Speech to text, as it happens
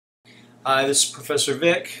Hi, this is Professor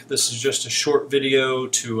Vick. This is just a short video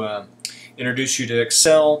to introduce you to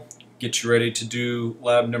Excel, get you ready to do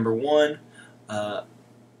lab number 1.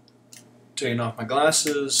 Taking off my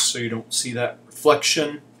glasses so you don't see that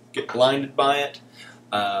reflection, get blinded by it.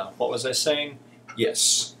 What was I saying?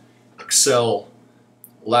 Yes, Excel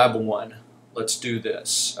lab 1. Let's do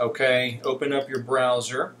this. Okay, open up your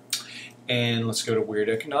browser and let's go to Weird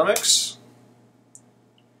Economics.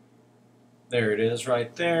 There it is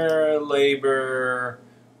right there, labor.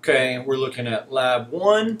 Okay, we're looking at lab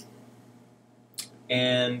 1,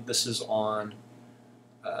 and this is on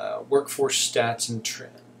workforce stats and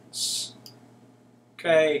trends.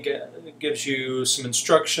 Okay, it gives you some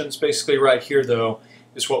instructions. Basically right here though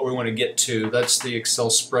is what we want to get to. That's the Excel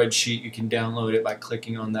spreadsheet. You can download it by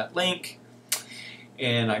clicking on that link.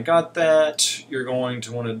 And I got that. You're going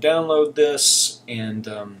to want to download this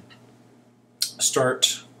and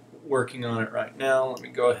start working on it right now. Let me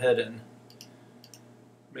go ahead and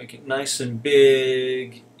make it nice and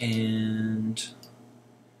big and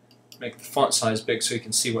make the font size big so you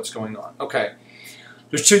can see what's going on. Okay,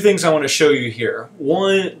 there's two things I want to show you here.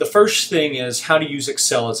 One, the first thing is how to use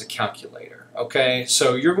Excel as a calculator. Okay,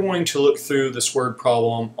 so you're going to look through this word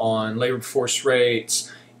problem on labor force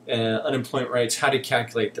rates, unemployment rates, how to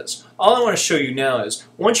calculate this. All I want to show you now is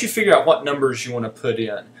once you figure out what numbers you want to put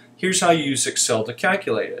in, here's how you use Excel to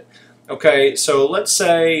calculate it. Okay, so let's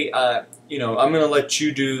say, you know, I'm going to let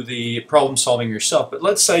you do the problem solving yourself, but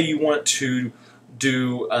let's say you want to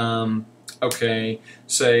do, okay,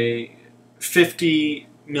 say 50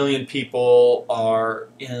 million people are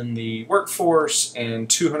in the workforce and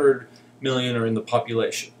 200 million are in the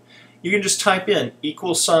population. You can just type in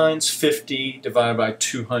equal signs 50 divided by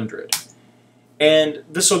 200, and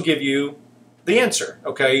this will give you the answer.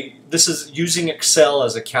 Okay, this is using Excel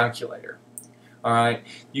as a calculator. All right,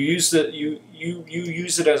 you use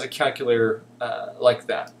it as a calculator like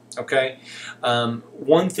that. Okay,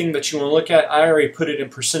 one thing that you want to look at, I already put it in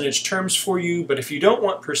percentage terms for you, but if you don't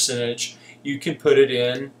want percentage, you can put it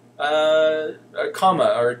in a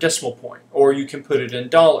comma or a decimal point, or you can put it in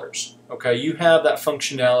dollars. Okay, you have that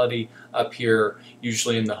functionality up here,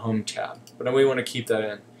 usually in the Home tab, but we want to keep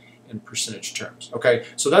that in percentage terms. Okay,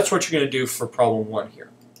 so that's what you're going to do for problem 1 here.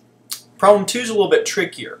 Problem 2 is a little bit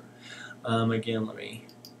trickier. Again, let me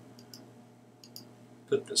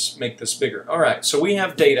make this bigger. All right, so we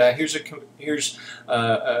have data. Here's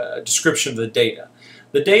a description of the data.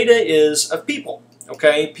 The data is of people.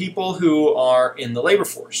 Okay, people who are in the labor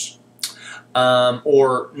force,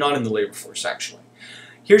 or not in the labor force actually.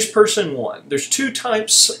 Here's person 1. There's 2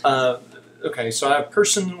 types. Okay, so I have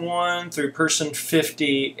person 1 through person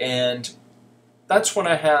 50, and that's what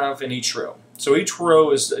I have in each row. So each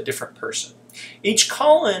row is a different person. Each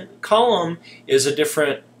column is a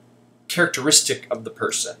different characteristic of the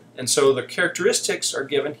person, and so the characteristics are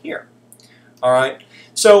given here. All right,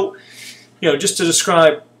 so you know, just to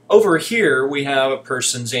describe, over here we have a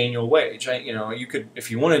person's annual wage. You know, you could, if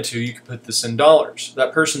you wanted to, you could put this in dollars.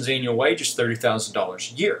 That person's annual wage is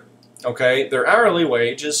 $30,000 a year. Okay, their hourly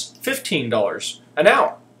wage is $15 an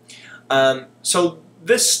hour. So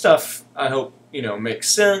this stuff, I hope, you know, makes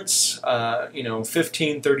sense. You know,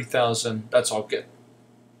 15, 30,000, that's all good.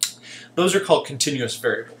 Those are called continuous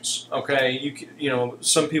variables. Okay, you know,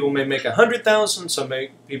 some people may make 100,000,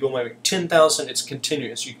 people may make 10,000. It's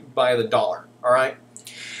continuous. You can buy the dollar. All right.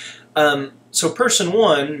 So person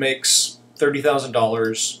 1 makes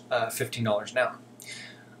 $30,000, $15 an hour.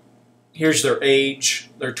 Here's their age.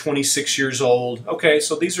 They're 26 years old. Okay,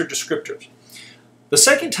 so these are descriptors. The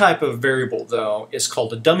second type of variable, though, is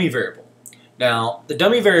called a dummy variable. Now, the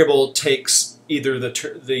dummy variable takes either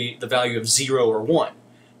the value of 0 or 1.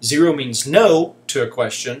 0 means no to a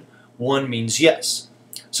question, 1 means yes.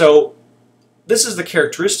 So this is the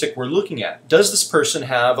characteristic we're looking at. Does this person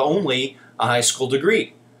have only a high school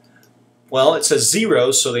degree? Well, it says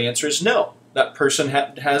 0, so the answer is no. That person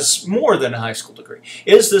has more than a high school degree.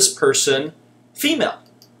 Is this person female?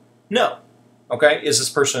 No. Okay, is this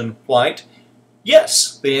person white?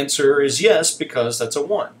 Yes. The answer is yes, because that's a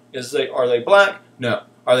 1. Are they black? No.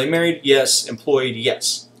 Are they married? Yes. Employed?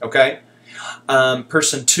 Yes. Okay.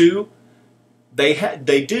 Person 2,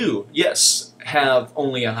 they do, yes, have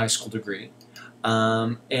only a high school degree,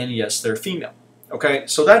 and yes, they're female. Okay,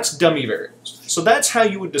 so that's dummy variables. So that's how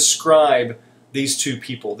you would describe these 2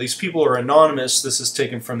 people. These people are anonymous. This is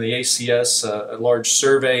taken from the ACS, a large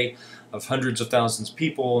survey of hundreds of thousands of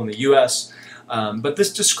people in the U.S. But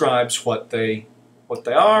this describes what they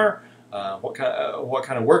are, what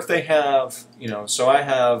kind of work they have. You know, so I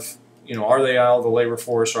have, you know, are they out of the labor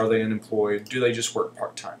force? Are they unemployed? Do they just work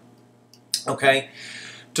part-time? Okay,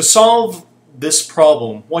 to solve this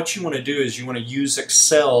problem, what you want to do is you want to use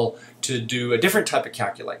Excel to do a different type of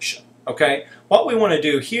calculation. Okay? What we want to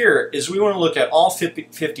do here is we want to look at all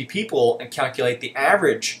 50 people and calculate the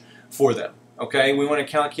average for them. Okay? We want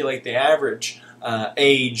to calculate the average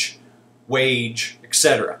age, wage,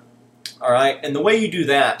 etc. All right? And the way you do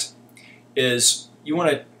that is you want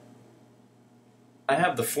to, I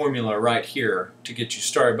have the formula right here to get you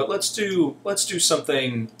started, but let's do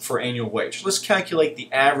something for annual wage. Let's calculate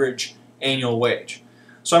the average annual wage.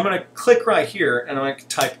 So I'm going to click right here and I'm going to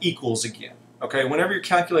type equals again. Okay, whenever you're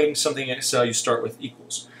calculating something in Excel, you start with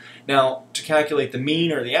equals. Now, to calculate the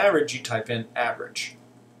mean or the average, you type in average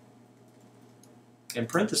in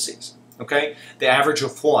parentheses. Okay, the average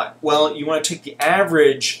of what? Well, you want to take the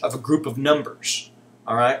average of a group of numbers.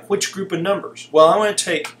 All right, which group of numbers? Well, I want to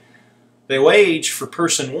take the wage for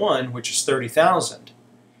person 1, which is 30,000,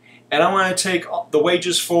 and I want to take the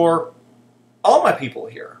wages for all my people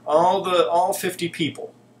here, all 50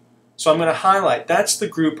 people. So I'm going to highlight, that's the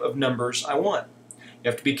group of numbers I want. You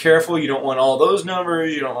have to be careful, you don't want all those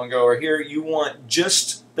numbers, you don't want to go over here, you want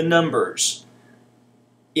just the numbers.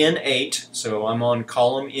 N8, so I'm on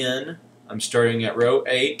column N, I'm starting at row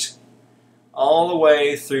 8, all the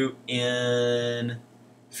way through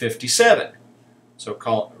N57. So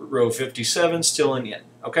call row 57 still in N.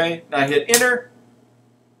 Okay, now I hit enter,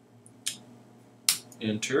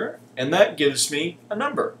 enter, and that gives me a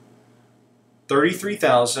number.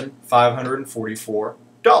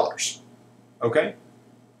 $33,544. Okay?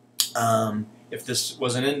 If this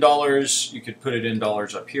wasn't in dollars, you could put it in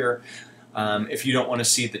dollars up here. If you don't want to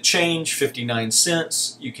see the change, 59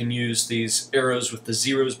 cents, you can use these arrows with the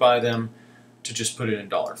zeros by them to just put it in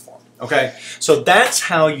dollar form. Okay? So that's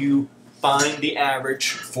how you find the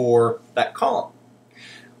average for that column.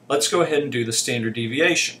 Let's go ahead and do the standard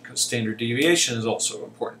deviation, because standard deviation is also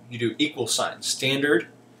important. You do equal sign, standard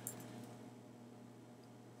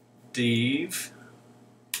dev,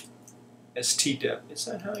 STDEV. Is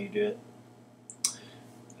that how you do it?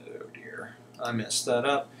 Oh dear, I messed that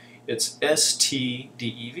up. It's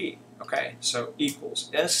STDEV. Okay, so equals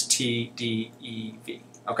STDEV.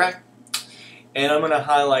 Okay, and I'm going to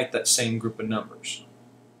highlight that same group of numbers.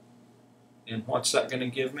 And what's that going to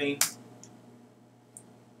give me?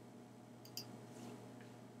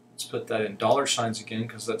 Let's put that in dollar signs again,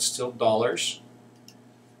 because that's still dollars.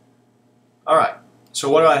 All right. So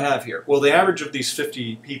what do I have here? Well, the average of these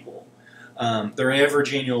 50 people, their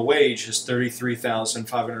average annual wage is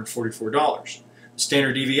 $33,544. The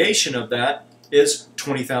standard deviation of that is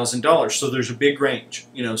 $20,000. So there's a big range.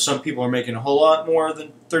 You know, some people are making a whole lot more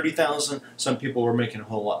than $30,000. Some people are making a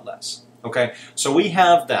whole lot less. Okay, so we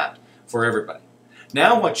have that for everybody.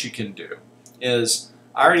 Now what you can do is,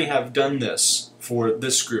 I already have done this for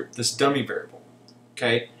this group, this dummy variable.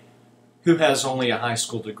 Okay, who has only a high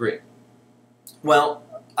school degree? Well,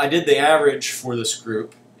 I did the average for this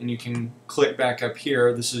group, and you can click back up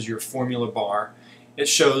here. This is your formula bar. It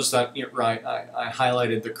shows that, right, I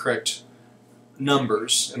highlighted the correct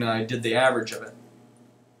numbers, and I did the average of it.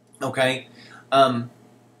 Okay?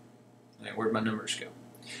 Where'd my numbers go?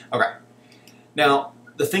 Okay. Now,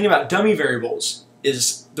 the thing about dummy variables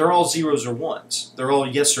is they're all zeros or ones. They're all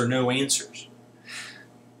yes or no answers.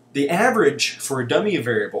 The average for a dummy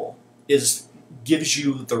variable gives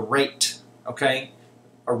you the rate. Okay?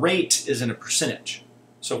 A rate is in a percentage.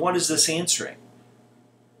 So what is this answering?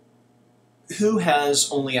 Who has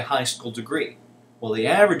only a high school degree? Well, the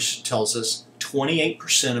average tells us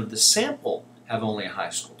 28% of the sample have only a high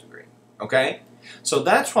school degree. Okay? So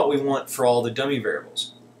that's what we want for all the dummy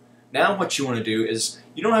variables. Now what you want to do is,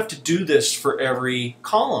 you don't have to do this for every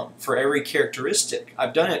column, for every characteristic.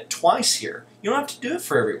 I've done it twice here. You don't have to do it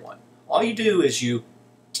for everyone. All you do is you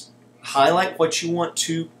highlight what you want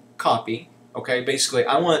to copy. Okay, basically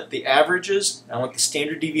I want the averages, I want the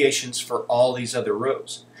standard deviations for all these other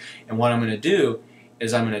rows. And what I'm going to do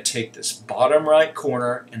is I'm going to take this bottom right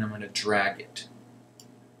corner and I'm going to drag it.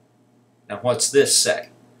 Now what's this say?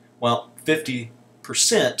 Well,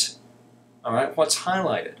 50%, all right, what's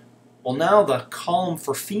highlighted? Well, now the column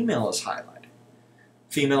for female is highlighted.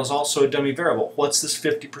 Female is also a dummy variable. What's this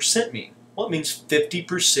 50% mean? Well, it means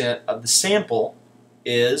 50% of the sample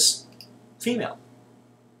is female.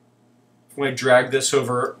 When I drag this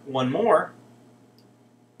over one more,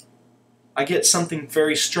 I get something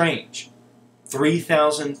very strange.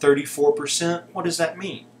 3,034%, what does that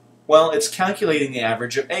mean? Well, it's calculating the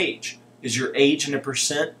average of age. Is your age in a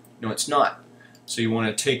percent? No, it's not. So you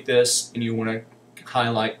want to take this and you want to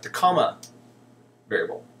highlight the comma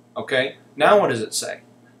variable. Okay, now what does it say?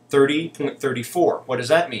 30.34. What does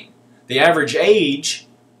that mean? The average age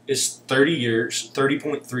is 30 years,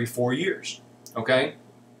 30.34 years. Okay?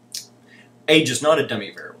 Age is not a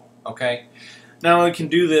dummy variable, okay? Now I can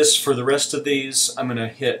do this for the rest of these. I'm going to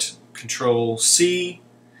hit Control C,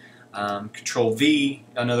 Control V.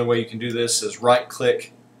 Another way you can do this is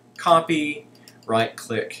right-click, copy,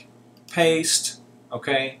 right-click, paste,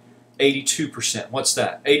 okay? 82%. What's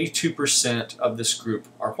that? 82% of this group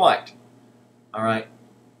are white. All right.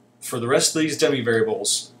 For the rest of these dummy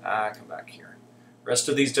variables, come back here. Rest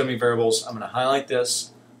of these dummy variables, I'm going to highlight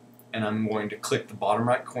this, and I'm going to click the bottom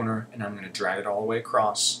right corner, and I'm going to drag it all the way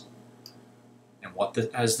across. And what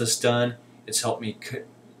has this done? It's helped me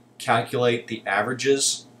calculate the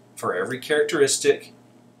averages for every characteristic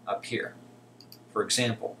up here. For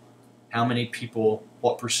example, how many people,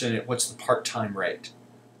 what percentage, what's the part-time rate?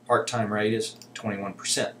 Part-time rate is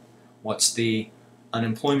 21%. What's the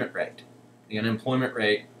unemployment rate? The unemployment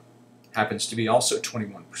rate happens to be also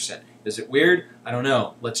 21%. Is it weird? I don't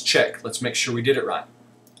know. Let's check. Let's make sure we did it right.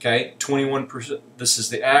 Okay, 21%. This is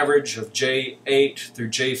the average of J8 through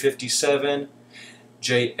J57.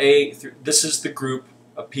 J8 through, this is the group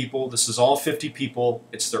of people. This is all 50 people.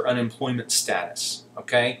 It's their unemployment status.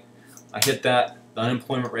 Okay, I hit that. The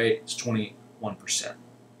unemployment rate is 21%.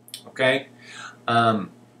 Okay.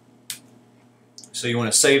 So you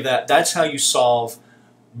want to save that. That's how you solve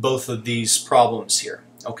both of these problems here.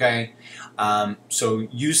 Okay. So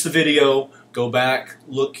use the video. Go back,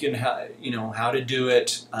 look in how to do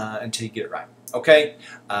it until you get it right. Okay.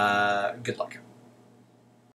 Good luck.